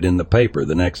reported in the paper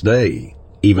the next day.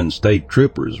 Even state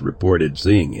troopers reported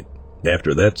seeing it.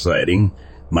 After that sighting,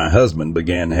 my husband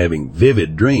began having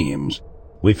vivid dreams.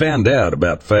 We found out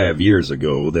about 5 years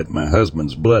ago that my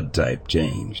husband's blood type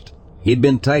changed. He'd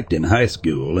been typed in high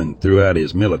school and throughout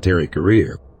his military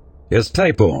career as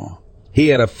type O. He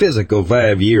had a physical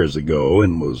 5 years ago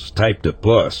and was typed a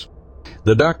plus.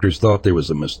 The doctors thought there was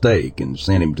a mistake and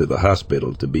sent him to the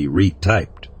hospital to be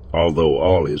retyped. Although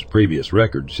all his previous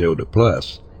records showed a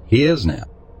plus, he is now.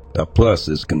 A plus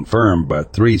is confirmed by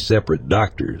 3 separate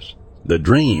doctors. The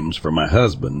dreams for my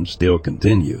husband still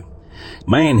continue.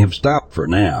 Mine have stopped for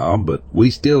now, but we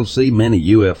still see many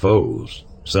UFOs.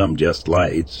 Some just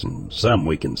lights, and some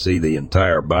we can see the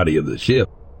entire body of the ship.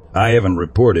 I haven't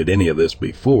reported any of this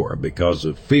before because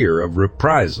of fear of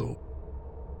reprisal.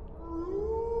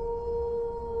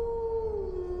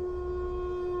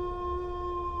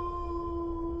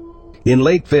 In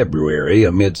late February,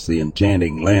 amidst the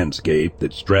enchanting landscape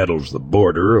that straddles the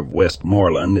border of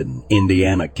Westmoreland and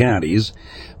Indiana counties,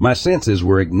 my senses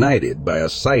were ignited by a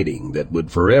sighting that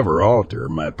would forever alter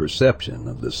my perception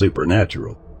of the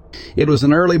supernatural. It was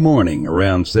an early morning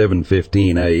around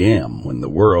 7:15 a.m. when the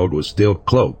world was still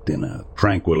cloaked in a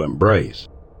tranquil embrace.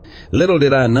 Little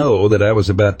did I know that I was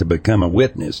about to become a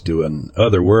witness to an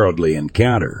otherworldly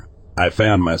encounter. I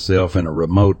found myself in a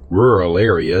remote rural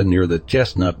area near the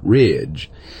Chestnut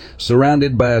Ridge,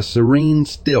 surrounded by a serene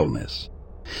stillness.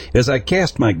 As I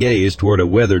cast my gaze toward a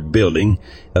weathered building,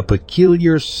 a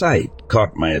peculiar sight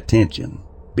caught my attention.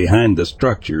 Behind the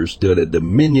structure stood a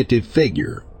diminutive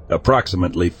figure,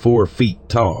 approximately 4 feet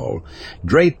tall,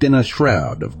 draped in a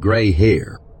shroud of gray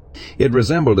hair. It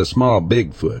resembled a small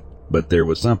Bigfoot, but there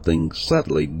was something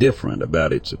subtly different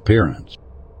about its appearance.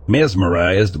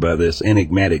 Mesmerized by this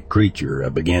enigmatic creature, I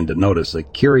began to notice a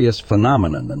curious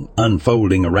phenomenon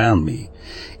unfolding around me.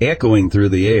 Echoing through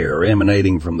the air,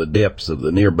 emanating from the depths of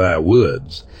the nearby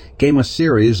woods, came a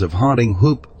series of haunting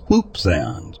whoop-whoop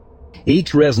sounds.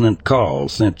 Each resonant call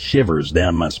sent shivers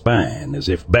down my spine, as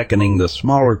if beckoning the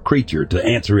smaller creature to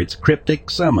answer its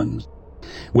cryptic summons.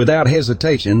 Without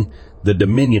hesitation, the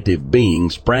diminutive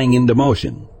being sprang into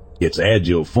motion, its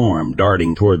agile form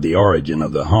darting toward the origin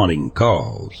of the haunting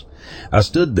calls. I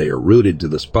stood there rooted to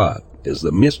the spot as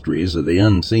the mysteries of the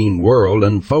unseen world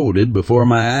unfolded before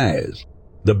my eyes.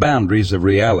 The boundaries of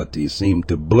reality seemed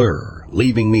to blur,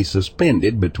 leaving me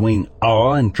suspended between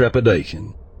awe and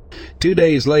trepidation. 2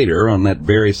 days later, on that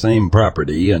very same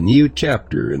property, a new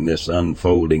chapter in this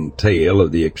unfolding tale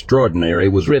of the extraordinary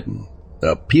was written.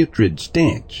 A putrid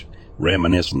stench,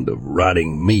 reminiscent of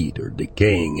rotting meat or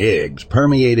decaying eggs,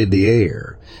 permeated the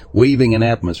air, weaving an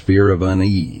atmosphere of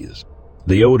unease.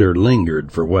 The odor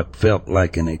lingered for what felt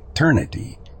like an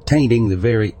eternity, tainting the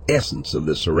very essence of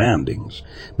the surroundings,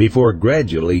 before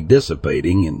gradually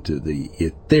dissipating into the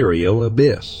ethereal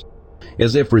abyss.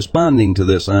 As if responding to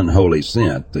this unholy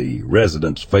scent, the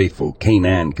resident's faithful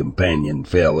canine companion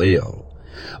fell ill.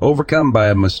 Overcome by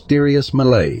a mysterious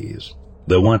malaise,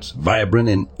 the once vibrant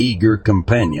and eager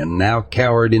companion now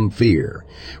cowered in fear,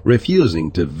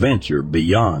 refusing to venture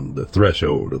beyond the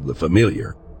threshold of the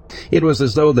familiar. It was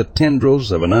as though the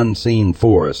tendrils of an unseen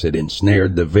force had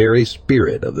ensnared the very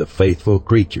spirit of the faithful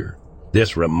creature.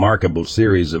 This remarkable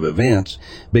series of events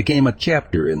became a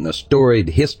chapter in the storied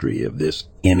history of this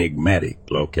enigmatic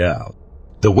locale.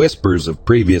 The whispers of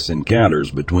previous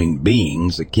encounters between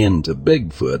beings akin to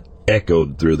Bigfoot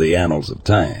echoed through the annals of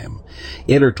time,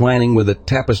 intertwining with a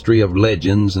tapestry of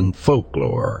legends and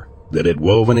folklore that had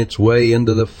woven its way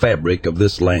into the fabric of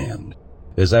this land.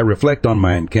 As I reflect on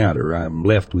my encounter, I'm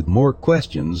left with more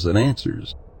questions than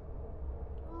answers.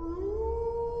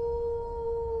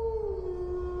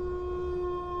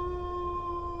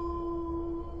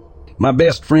 My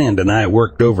best friend and I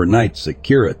worked overnight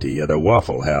security at a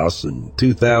Waffle House in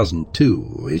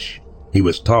 2002-ish. He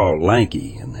was tall,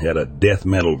 lanky, and had a death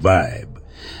metal vibe.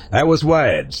 I was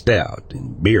wide, stout,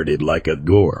 and bearded like a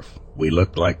dwarf. We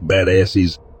looked like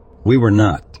badasses. We were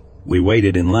not. We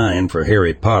waited in line for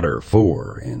Harry Potter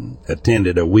 4 and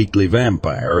attended a weekly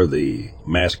vampire, the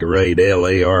Masquerade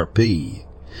LARP.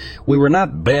 We were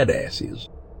not badasses.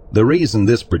 The reason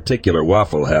this particular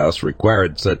Waffle House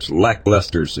required such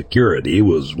lackluster security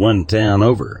was one town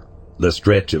over. The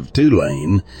stretch of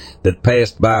 2-lane that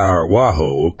passed by our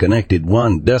Wahoo connected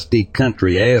one dusty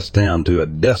country-ass town to a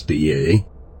dusty,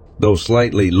 though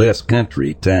slightly less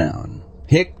country town.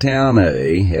 Hicktown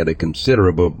A had a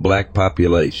considerable black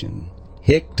population.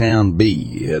 Hicktown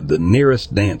B had the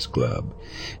nearest dance club.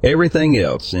 Everything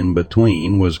else in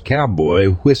between was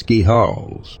cowboy whiskey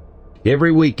halls.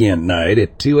 Every weekend night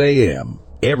at 2 a.m.,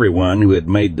 everyone who had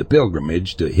made the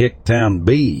pilgrimage to Hicktown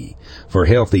B for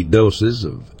healthy doses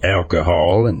of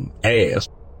alcohol and ass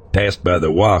passed by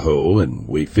the Wahoo, and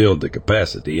we filled the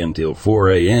capacity until 4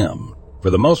 a.m.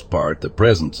 For the most part, the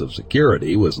presence of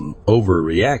security was an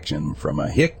overreaction from a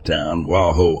Hicktown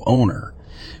Wahoo owner.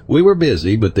 We were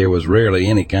busy, but there was rarely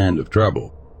any kind of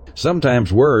trouble.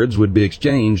 Sometimes words would be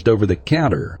exchanged over the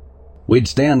counter. We'd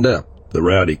stand up. The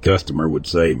rowdy customer would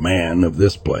say, "Man of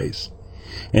this place,"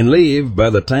 and leave. By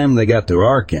the time they got to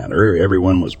our counter,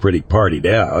 everyone was pretty partied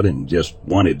out and just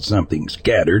wanted something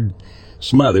scattered,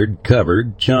 smothered,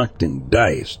 covered, chunked, and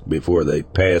diced before they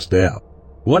passed out.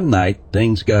 One night,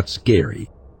 things got scary.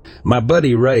 My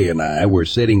buddy Ray and I were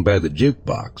sitting by the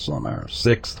jukebox on our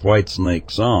 6th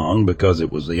Whitesnake song because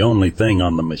it was the only thing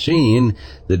on the machine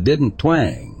that didn't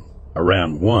twang.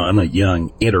 Around 1, a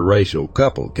young interracial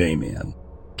couple came in.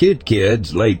 Cute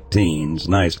kids, late teens,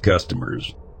 nice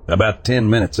customers. About 10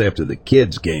 minutes after the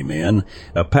kids came in,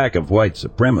 a pack of white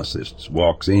supremacists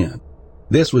walks in.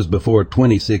 This was before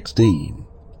 2016.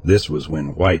 This was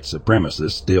when white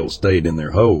supremacists still stayed in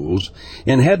their holes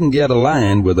and hadn't yet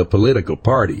aligned with a political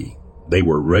party. They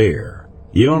were rare.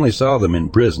 You only saw them in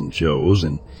prison shows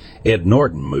and Ed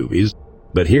Norton movies,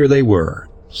 but here they were,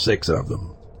 6 of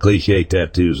them, cliché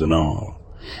tattoos and all.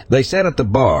 They sat at the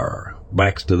bar,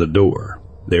 backs to the door.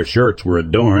 Their shirts were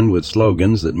adorned with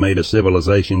slogans that made a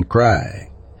civilization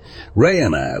cry. Ray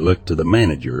and I looked to the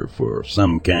manager for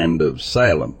some kind of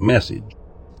silent message.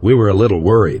 We were a little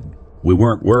worried. We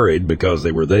weren't worried because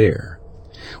they were there.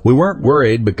 We weren't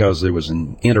worried because there was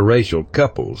an interracial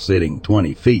couple sitting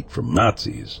 20 feet from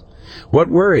Nazis. What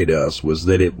worried us was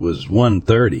that it was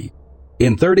 1:30.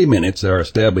 In 30 minutes, our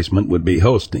establishment would be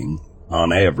hosting,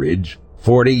 on average,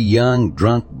 40 young,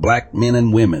 drunk black men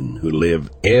and women who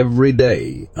live every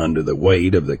day under the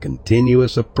weight of the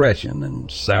continuous oppression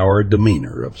and sour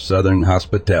demeanor of Southern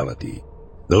hospitality.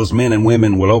 Those men and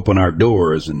women will open our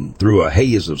doors and, through a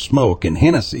haze of smoke and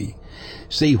Hennessy,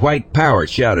 see white power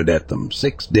shouted at them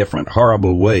 6 different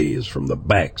horrible ways from the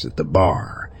backs at the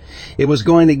bar. It was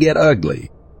going to get ugly.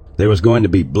 There was going to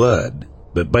be blood,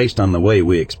 but based on the way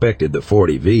we expected the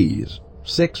 40 Vs,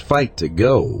 6 fight to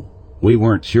go, we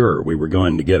weren't sure we were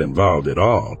going to get involved at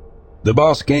all. The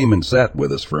boss came and sat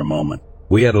with us for a moment.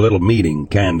 We had a little meeting,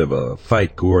 kind of a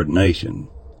fight coordination.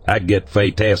 I'd get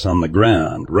Faytass on the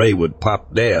ground. Ray would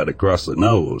pop Dad across the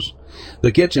nose.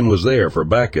 The kitchen was there for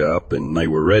backup, and they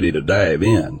were ready to dive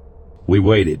in. We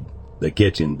waited. The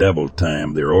kitchen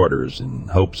double-timed their orders in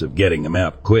hopes of getting them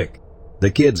out quick.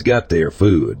 The kids got their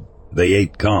food. They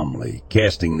ate calmly,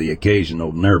 casting the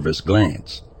occasional nervous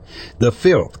glance. The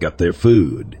filth got their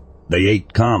food. They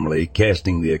ate calmly,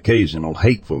 casting the occasional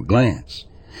hateful glance.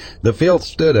 The filth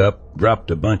stood up,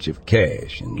 dropped a bunch of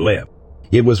cash, and left.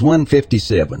 It was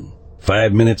 1:57.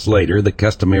 5 minutes later, the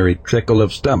customary trickle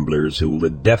of stumblers who the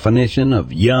definition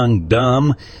of young,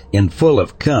 dumb, and full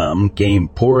of cum came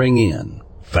pouring in.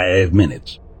 5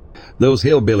 minutes. Those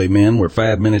hillbilly men were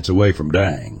 5 minutes away from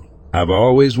dying. I've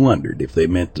always wondered if they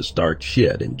meant to start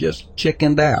shit and just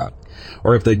chickened out,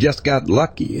 or if they just got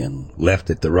lucky and left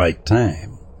at the right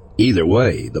time. Either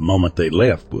way, the moment they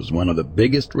left was one of the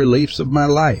biggest reliefs of my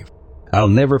life. I'll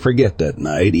never forget that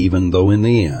night, even though in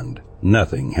the end,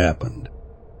 nothing happened.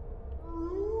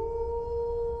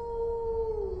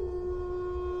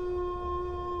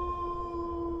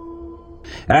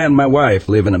 I and my wife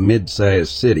live in a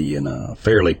mid-sized city in a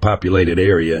fairly populated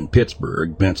area in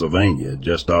Pittsburgh, Pennsylvania,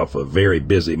 just off a very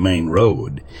busy main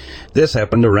road. This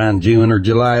happened around June or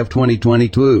July of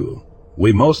 2022.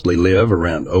 We mostly live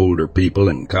around older people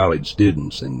and college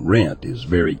students, and rent is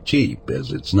very cheap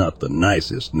as it's not the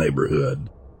nicest neighborhood.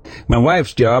 My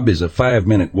wife's job is a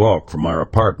 5-minute walk from our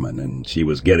apartment, and she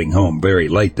was getting home very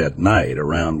late that night,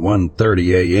 around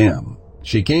 1:30 a.m.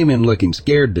 She came in looking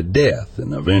scared to death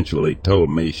and eventually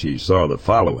told me she saw the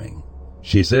following.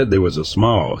 She said there was a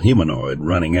small humanoid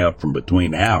running out from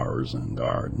between ours and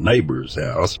our neighbor's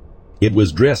house. It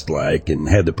was dressed like and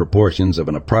had the proportions of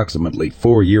an approximately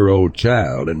 4-year-old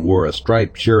child and wore a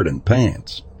striped shirt and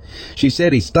pants. She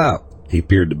said he stopped, he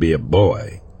appeared to be a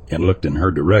boy, and looked in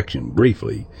her direction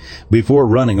briefly before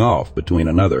running off between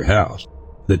another house.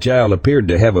 The child appeared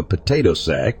to have a potato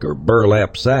sack or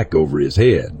burlap sack over his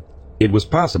head. It was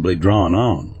possibly drawn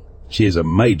on. She is a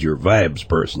major vibes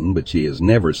person, but she has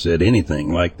never said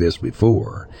anything like this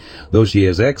before, though she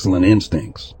has excellent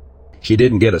instincts. She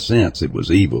didn't get a sense it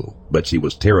was evil, but she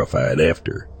was terrified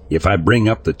after. If I bring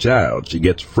up the child, she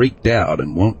gets freaked out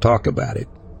and won't talk about it.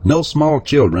 No small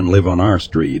children live on our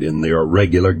street, and there are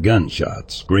regular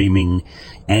gunshots, screaming,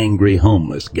 angry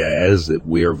homeless guys that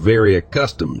we are very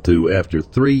accustomed to after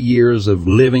 3 years of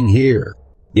living here.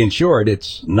 In short,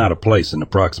 it's not a place an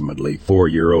approximately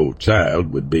 4-year-old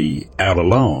child would be out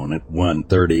alone at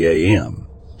 1:30 a.m.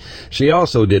 She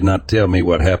also did not tell me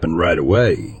what happened right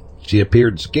away. She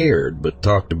appeared scared, but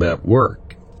talked about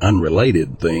work,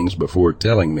 unrelated things before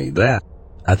telling me that.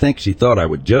 I think she thought I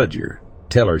would judge her,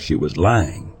 tell her she was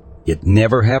lying. It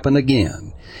never happened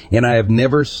again, and I have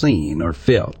never seen or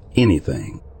felt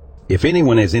anything. If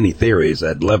anyone has any theories,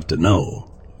 I'd love to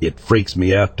know. It freaks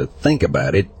me out to think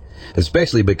about it,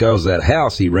 especially because that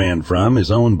house he ran from is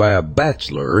owned by a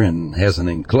bachelor and has an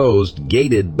enclosed,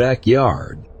 gated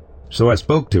backyard. So I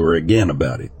spoke to her again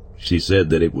about it. She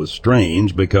said that it was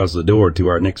strange because the door to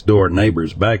our next-door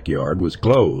neighbor's backyard was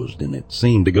closed, and it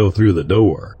seemed to go through the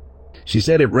door. She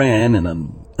said it ran in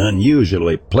an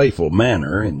unusually playful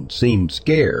manner and seemed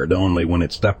scared only when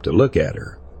it stopped to look at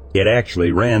her. It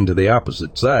actually ran to the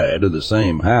opposite side of the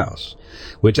same house,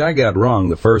 which I got wrong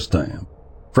the first time.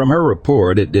 From her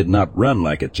report, it did not run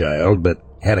like a child, but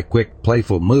had a quick,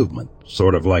 playful movement,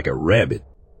 sort of like a rabbit.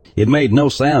 It made no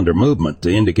sound or movement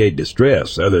to indicate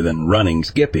distress other than running,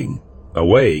 skipping,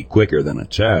 away quicker than a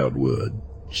child would.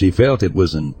 She felt it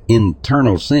was an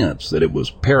internal sense that it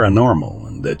was paranormal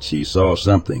and that she saw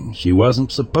something she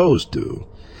wasn't supposed to.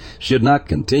 Should not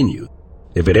continue.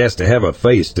 If it has to have a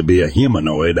face to be a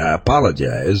humanoid, I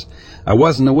apologize. I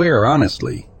wasn't aware,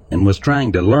 honestly, and was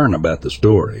trying to learn about the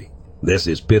story. This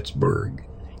is Pittsburgh.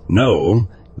 No,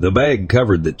 the bag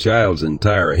covered the child's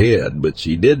entire head, but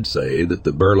she did say that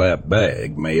the burlap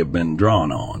bag may have been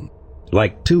drawn on,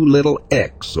 like 2 little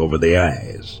X over the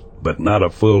eyes, but not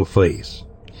a full face.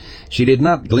 She did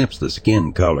not glimpse the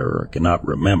skin color or cannot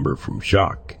remember from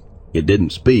shock. It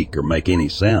didn't speak or make any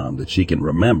sound that she can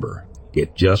remember.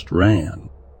 It just ran.